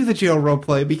don't want to do the jail role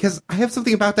play because I have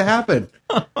something about to happen.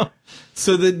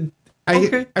 So then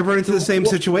I run into the same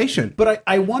situation. But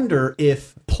I wonder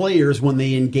if players, when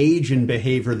they engage in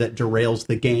behavior that derails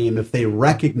the game, if they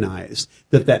recognize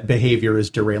that behavior is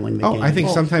derailing the game. I think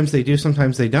sometimes they do,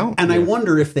 sometimes they don't. And I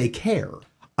wonder if they care.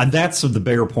 That's the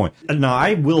bigger point. Now,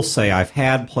 I will say I've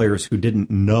had players who didn't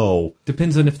know.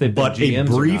 Depends on if they've been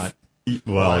GMs or not.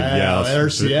 Well,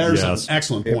 yes. There's an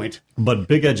excellent point. But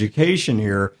big education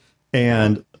here,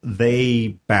 and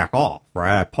they back off,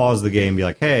 right? I pause the game and be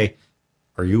like, hey,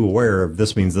 are you aware of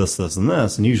this means this, this, and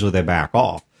this? And usually they back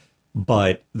off.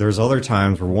 But there's other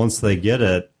times where once they get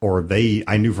it, or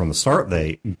I knew from the start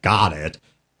they got it,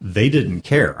 they didn't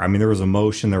care. I mean, there was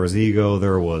emotion, there was ego,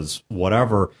 there was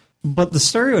whatever. But the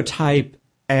stereotype,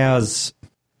 as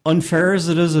unfair as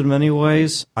it is in many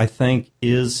ways, I think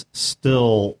is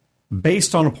still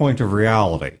based on a point of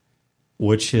reality,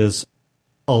 which is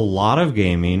a lot of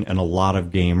gaming and a lot of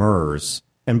gamers,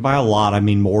 and by a lot I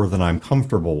mean more than I'm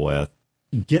comfortable with,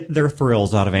 get their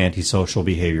thrills out of antisocial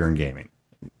behavior in gaming.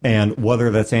 And whether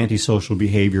that's antisocial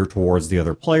behavior towards the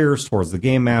other players, towards the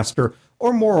game master,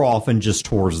 or more often just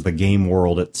towards the game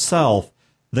world itself,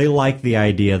 they like the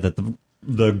idea that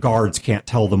the guards can't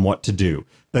tell them what to do.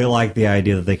 They like the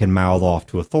idea that they can mouth off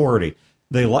to authority.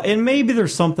 And maybe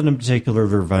there's something in particular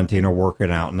they're venting or working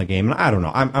out in the game. And I don't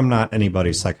know. I'm not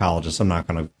anybody's psychologist. I'm not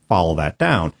going to follow that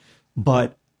down.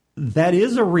 But that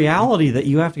is a reality that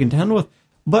you have to contend with.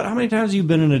 But how many times have you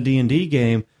been in a D&D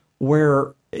game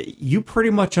where you pretty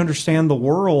much understand the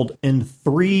world in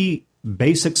 3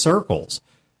 basic circles?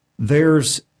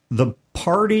 There's the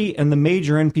party and the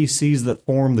major NPCs that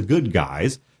form the good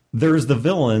guys. There's the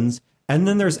villains, and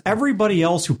then there's everybody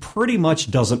else who pretty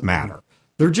much doesn't matter.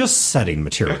 They're just setting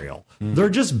material. They're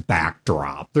just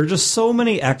backdrop. They're just so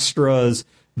many extras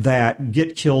that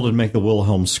get killed and make the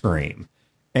Wilhelm scream.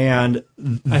 And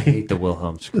I hate the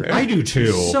Wilhelm scream. I do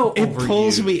too. So It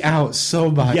pulls me out so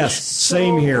much. Yes,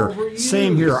 same here. overused.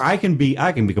 Same here. I can be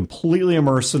completely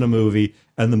immersed in a movie,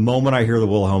 and the moment I hear the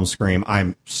Wilhelm scream,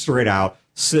 I'm straight out,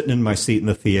 sitting in my seat in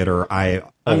the theater. I'm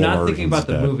not thinking about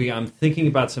the movie. I'm thinking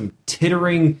about some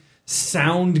tittering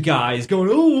sound guys going,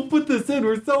 "Oh, we'll put this in.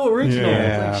 We're so original."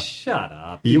 Yeah. It's like, shut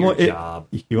up. You Your want job.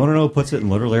 You want to know who puts it in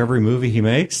literally every movie he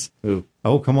makes? Who?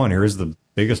 Oh, come on! Here's the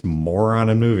biggest moron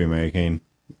in movie making.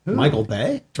 Michael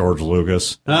Bay? George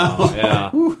Lucas. Oh,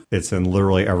 Yeah. It's in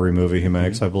literally every movie he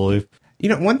makes, I believe. You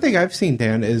know, one thing I've seen,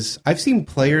 Dan, is I've seen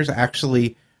players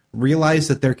actually realize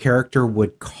that their character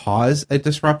would cause a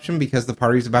disruption because the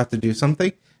party's about to do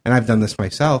something, and I've done this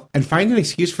myself, and find an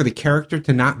excuse for the character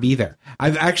to not be there.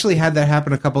 I've actually had that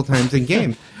happen a couple times in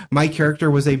game. My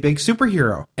character was a big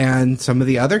superhero, and some of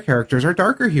the other characters are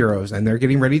darker heroes, and they're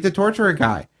getting ready to torture a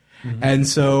guy. And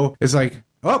so it's like,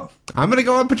 oh, I'm going to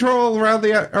go on patrol around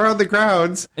the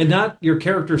grounds. And not your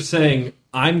character saying,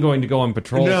 I'm going to go on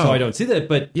patrol No. so I don't see that,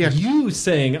 but Yeah. you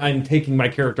saying, I'm taking my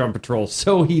character on patrol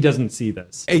so he doesn't see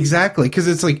this. Exactly, because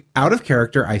it's like, out of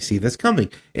character, I see this coming.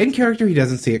 In character, he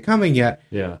doesn't see it coming yet.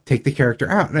 Yeah. Take the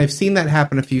character out. And I've seen that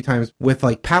happen a few times with,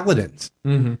 like, paladins,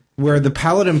 where the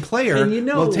paladin player And you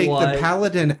know will take what? the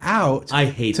paladin out I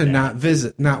hate to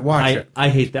that. not watch it. I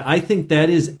hate that. I think that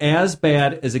is as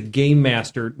bad as a game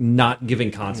master not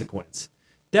giving consequence.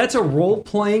 That's a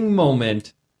role-playing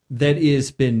moment that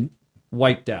has been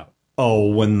wiped out. Oh,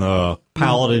 when the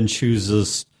paladin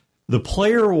chooses, the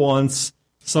player wants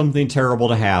something terrible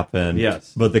to happen.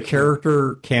 Yes. But the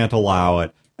character can't allow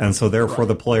it. And so therefore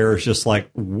the player is just like,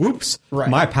 whoops, Right.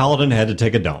 my paladin had to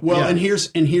take a dump. well, and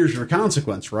here's your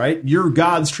consequence, right? Your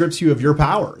god strips you of your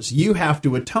powers. You have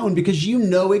to atone because you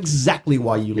know exactly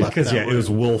why you left. Because, that yeah, it room. was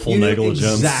willful You knew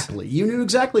negligence. Exactly, you knew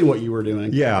exactly what you were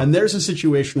doing. Yeah. and there's a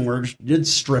situation where you did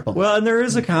strip them. Well, and there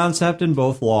is a concept in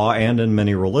both law and in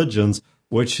many religions,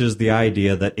 which is the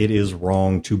idea that it is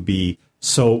wrong to be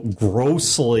so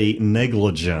grossly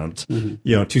negligent,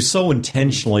 to so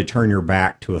intentionally turn your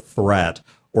back to a threat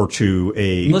or to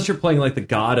a... Unless you're playing like the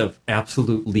god of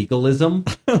absolute legalism.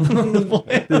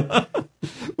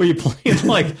 Well, you play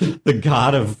like the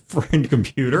god of friend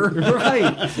computer. Right.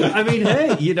 I mean,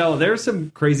 hey, there's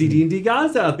some crazy D&D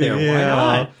gods out there. Why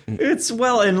not? It's,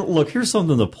 well, and look, here's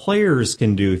something the players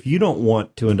can do. If you don't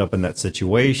want to end up in that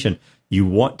situation, you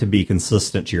want to be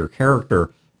consistent to your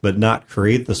character, but not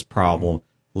create this problem.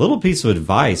 Little piece of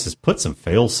advice is put some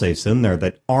fail safes in there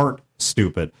that aren't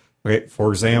stupid. Okay,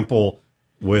 for example,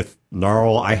 with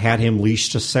Gnarl, I had him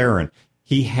leashed to Saren.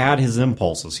 He had his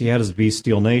impulses. He had his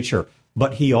bestial nature,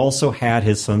 but he also had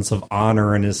his sense of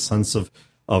honor and his sense of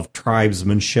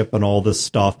tribesmanship and all this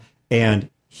stuff. And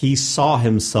he saw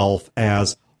himself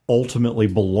as ultimately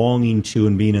belonging to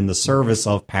and being in the service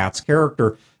of Pat's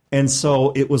character. And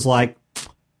so it was like,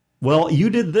 well, you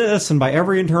did this, and by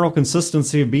every internal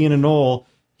consistency of being a Knoll,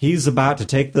 he's about to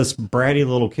take this bratty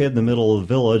little kid in the middle of the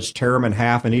village, tear him in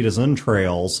half, and eat his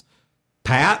entrails.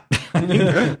 Pat,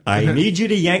 I need you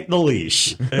to yank the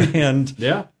leash. And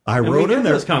Yeah. I And wrote we in had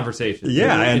there. those conversations.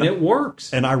 Yeah, and it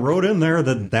works. And I wrote in there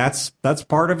that that's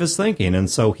part of his thinking. And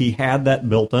so he had that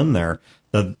built in there.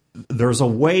 That there's a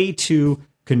way to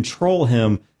control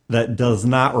him that does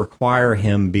not require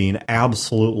him being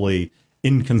absolutely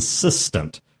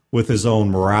inconsistent with his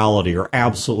own morality or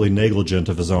absolutely negligent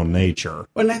of his own nature.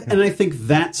 And I think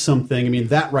that's something, I mean,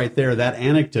 that right there, that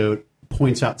anecdote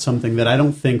points out something that I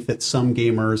don't think that some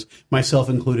gamers, myself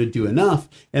included, do enough,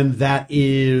 and that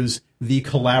is the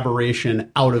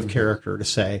collaboration out of character to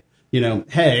say,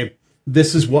 hey,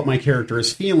 this is what my character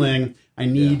is feeling. I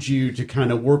need you to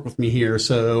kind of work with me here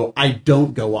so I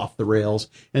don't go off the rails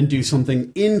and do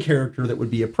something in character that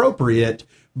would be appropriate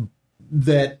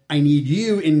that I need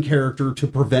you in character to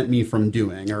prevent me from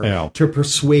doing or to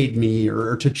persuade me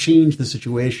or to change the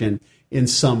situation in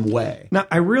some way. Now,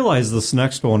 I realize this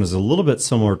next one is a little bit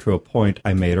similar to a point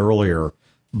I made earlier,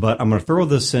 but I'm going to throw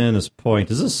this in as point.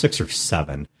 Is this 6 or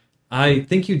 7? I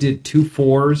think you did 2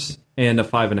 4s and a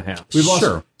 5.5. We've lost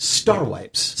Sure. Star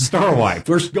Wipes. Star Wipe.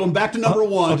 We're going back to number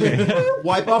 1. Okay.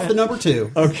 Wipe off the number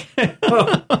 2. Okay.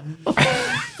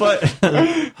 But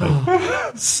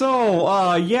so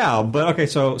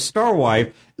Star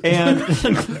Wipe,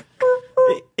 and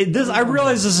I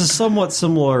realize this is somewhat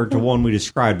similar to one we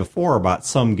described before about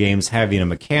some games having a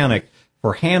mechanic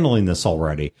for handling this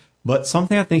already. But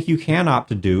something I think you can opt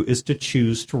to do is to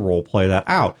choose to role play that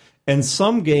out. And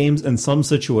some games and some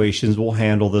situations will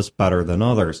handle this better than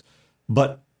others.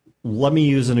 But let me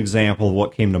use an example of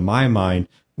what came to my mind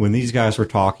when these guys were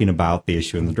talking about the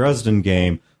issue in the Dresden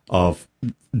game of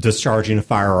discharging a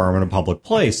firearm in a public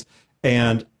place.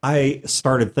 And I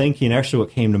started thinking, actually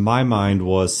what came to my mind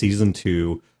was season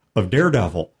 2 of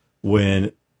Daredevil,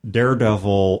 when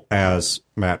Daredevil, as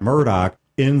Matt Murdock,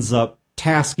 ends up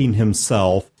tasking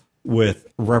himself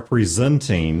with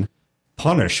representing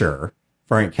Punisher,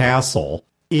 Frank Castle,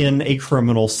 in a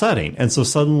criminal setting. And so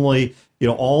suddenly,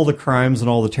 all the crimes and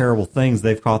all the terrible things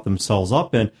they've caught themselves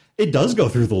up in, it does go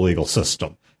through the legal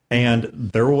system. And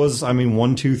there was,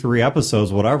 1, 2, 3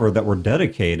 episodes, whatever, that were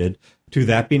dedicated to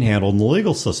that being handled in the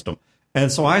legal system.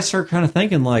 And so I start kind of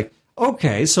thinking like,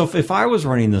 okay, so if I was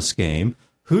running this game,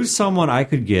 who's someone I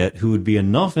could get who would be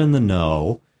enough in the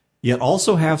know, yet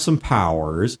also have some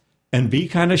powers and be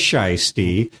kind of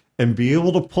shisty and be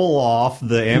able to pull off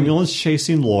the ambulance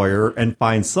chasing lawyer and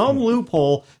find some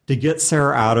loophole to get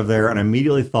Sarah out of there? And I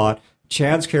immediately thought,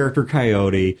 Chad's character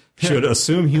Coyote should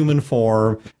assume human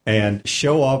form and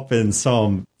show up in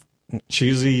some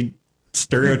cheesy,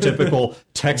 stereotypical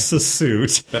Texas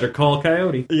suit. Better Call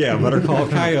Coyote. Yeah, Better Call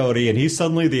Coyote. And he's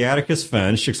suddenly the Atticus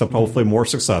Finch, except hopefully more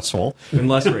successful. And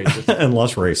less racist. And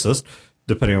less racist,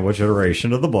 depending on which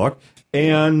iteration of the book.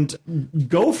 And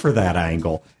go for that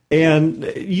angle. And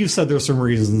you said there's some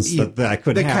reasons that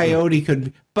could happen. The Coyote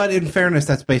could, but in fairness,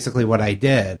 that's basically what I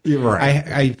did. You're right.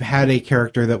 I had a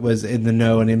character that was in the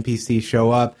know, an NPC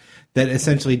show up that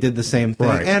essentially did the same thing.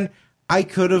 Right. And I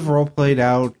could have role-played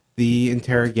out the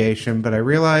interrogation, but I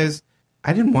realized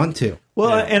I didn't want to.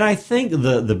 Well, and I think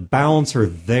the balancer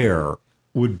there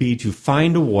would be to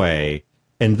find a way,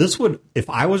 and this would, if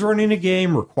I was running a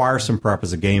game, require some prep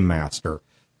as a game master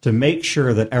to make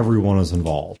sure that everyone is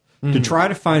involved. To try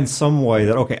to find some way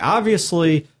that, okay,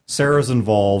 obviously Sarah's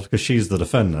involved because she's the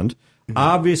defendant.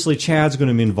 Obviously Chad's going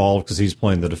to be involved because he's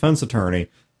playing the defense attorney.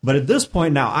 But at this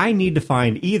point now, I need to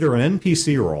find either an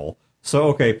NPC role. So,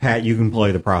 okay, Pat, you can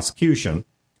play the prosecution,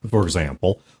 for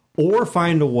example. Or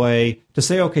find a way to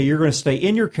say, okay, you're going to stay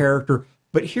in your character,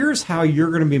 but here's how you're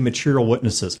going to be material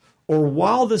witnesses. Or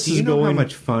while this Do is you know going... how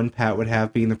much fun Pat would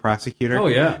have being the prosecutor? Oh,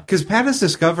 yeah. Because Pat has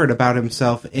discovered about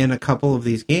himself in a couple of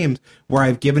these games where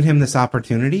I've given him this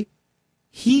opportunity.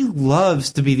 He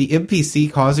loves to be the NPC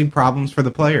causing problems for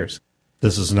the players.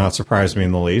 This does not surprise me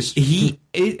in the least. He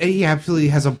absolutely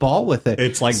has a ball with it.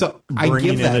 It's like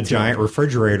bringing in a giant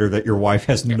refrigerator that your wife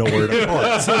has nowhere to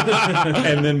put.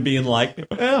 And then being like,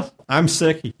 I'm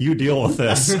sick. You deal with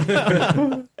this.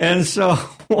 And so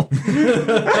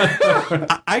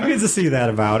I get to see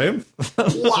that about him.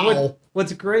 Wow.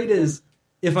 What's great is,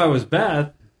 if I was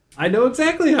Beth, I know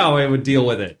exactly how I would deal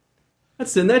with it. I'd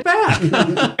send that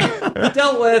back.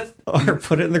 Dealt with. Or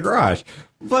put it in the garage.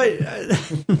 But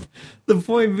the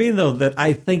point being, though, that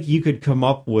I think you could come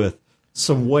up with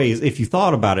some ways, if you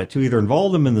thought about it, to either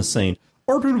involve them in the scene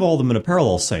or to involve them in a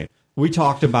parallel scene. We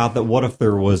talked about that what if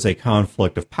there was a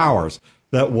conflict of powers?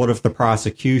 That what if the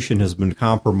prosecution has been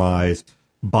compromised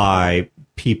by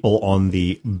people on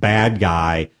the bad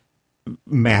guy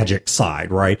magic side,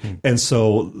 right? And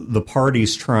so the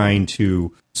party's trying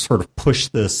to sort of push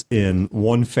this in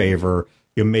one favor.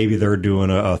 Maybe they're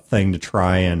doing a thing to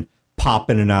try and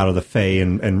pop in and out of the Fae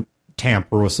and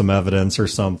tamper with some evidence or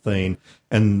something,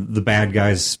 and the bad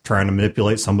guy's trying to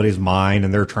manipulate somebody's mind,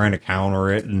 and they're trying to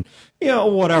counter it, and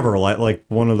whatever, like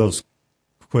one of those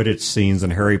Quidditch scenes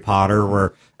in Harry Potter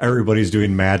where everybody's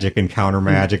doing magic and counter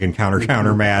magic and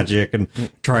counter magic and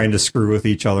trying to screw with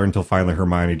each other until finally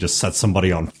Hermione just sets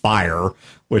somebody on fire,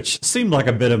 which seemed like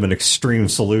a bit of an extreme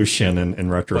solution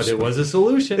in retrospect. But it was a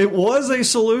solution. It was a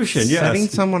solution, yes. Setting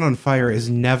someone on fire is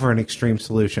never an extreme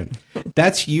solution.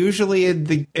 That's usually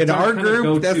in our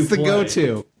group, that's the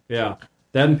go-to. Yeah.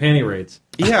 That and panty raids.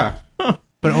 Yeah.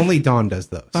 But only Dawn does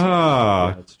those.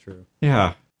 Yeah, that's true.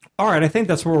 Yeah. All right, I think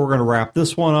that's where we're going to wrap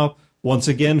this one up. Once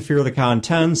again, Fear the Con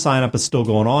 10 sign up is still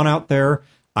going on out there.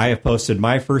 I have posted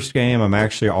my first game. I'm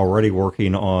actually already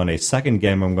working on a second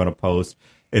game I'm going to post.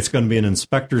 It's going to be an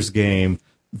inspector's game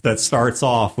that starts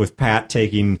off with Pat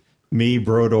taking me,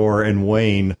 Brodeur, and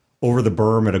Wayne over the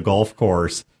berm at a golf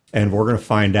course, and we're going to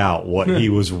find out what he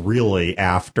was really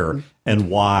after and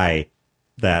why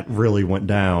that really went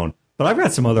down. But I've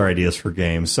got some other ideas for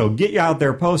games. So get you out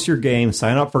there, post your games,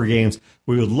 sign up for games.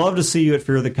 We would love to see you at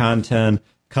Fear the Con 10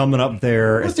 coming up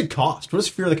there. What does it cost? What does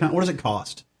Fear the Con? What does it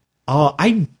cost?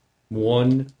 $1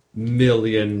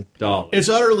 million. It's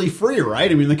utterly free,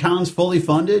 right? I mean, the con's fully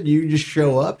funded. You just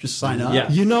show up, just sign up. Yeah.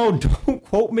 Don't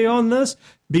quote me on this.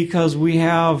 because we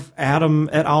have Adam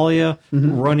et Alia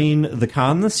running the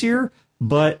con this year,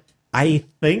 but I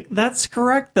think that's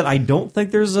correct, that I don't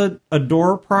think there's a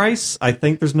door price. I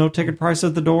think there's no ticket price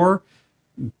at the door.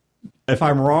 If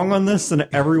I'm wrong on this, then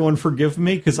everyone forgive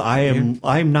me, because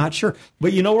I'm not sure.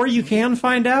 But you know where you can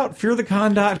find out?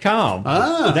 fearthecon.com.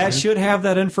 That should have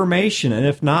that information. And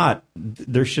if not,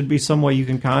 there should be some way you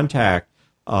can contact.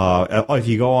 If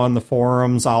you go on the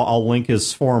forums, I'll link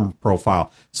his forum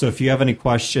profile. So if you have any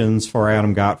questions for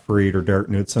Adam Gottfried or Derek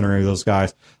Knudsen or any of those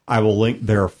guys, I will link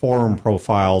their forum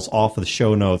profiles off of the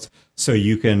show notes so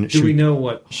you can... Do we know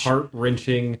what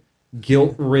heart-wrenching,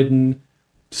 guilt-ridden,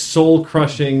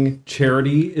 soul-crushing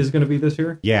charity is going to be this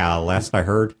year? Yeah, last I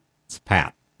heard, it's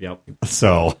Pat. Yep.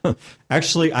 So,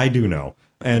 actually, I do know.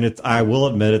 And I will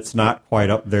admit it's not quite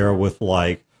up there with,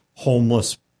 like,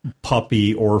 homeless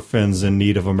puppy orphans in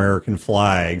need of American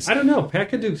flags. I don't know. Pat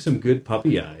could do some good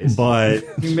puppy eyes. But...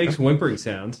 he makes whimpering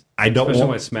sounds. I don't Especially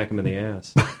when I smack him in the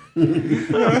ass.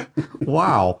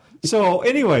 Wow. So,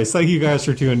 anyways, thank you guys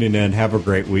for tuning in. Have a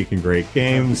great week and great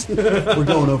games. We're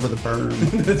going over the burn.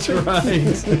 That's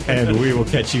right. And we will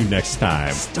catch you next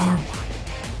time. Star Wars.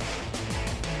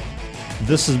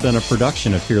 This has been a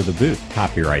production of Fear the Boot,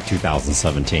 copyright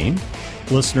 2017.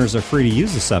 Listeners are free to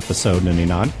use this episode in any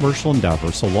non-commercial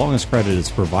endeavor so long as credit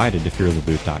is provided to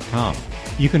feartheboot.com.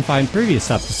 You can find previous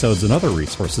episodes and other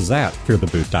resources at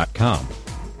feartheboot.com.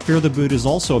 Fear the Boot is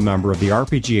also a member of the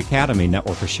RPG Academy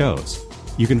network of shows.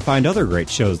 You can find other great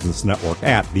shows in this network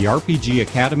at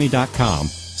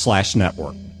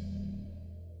therpgacademy.com/network.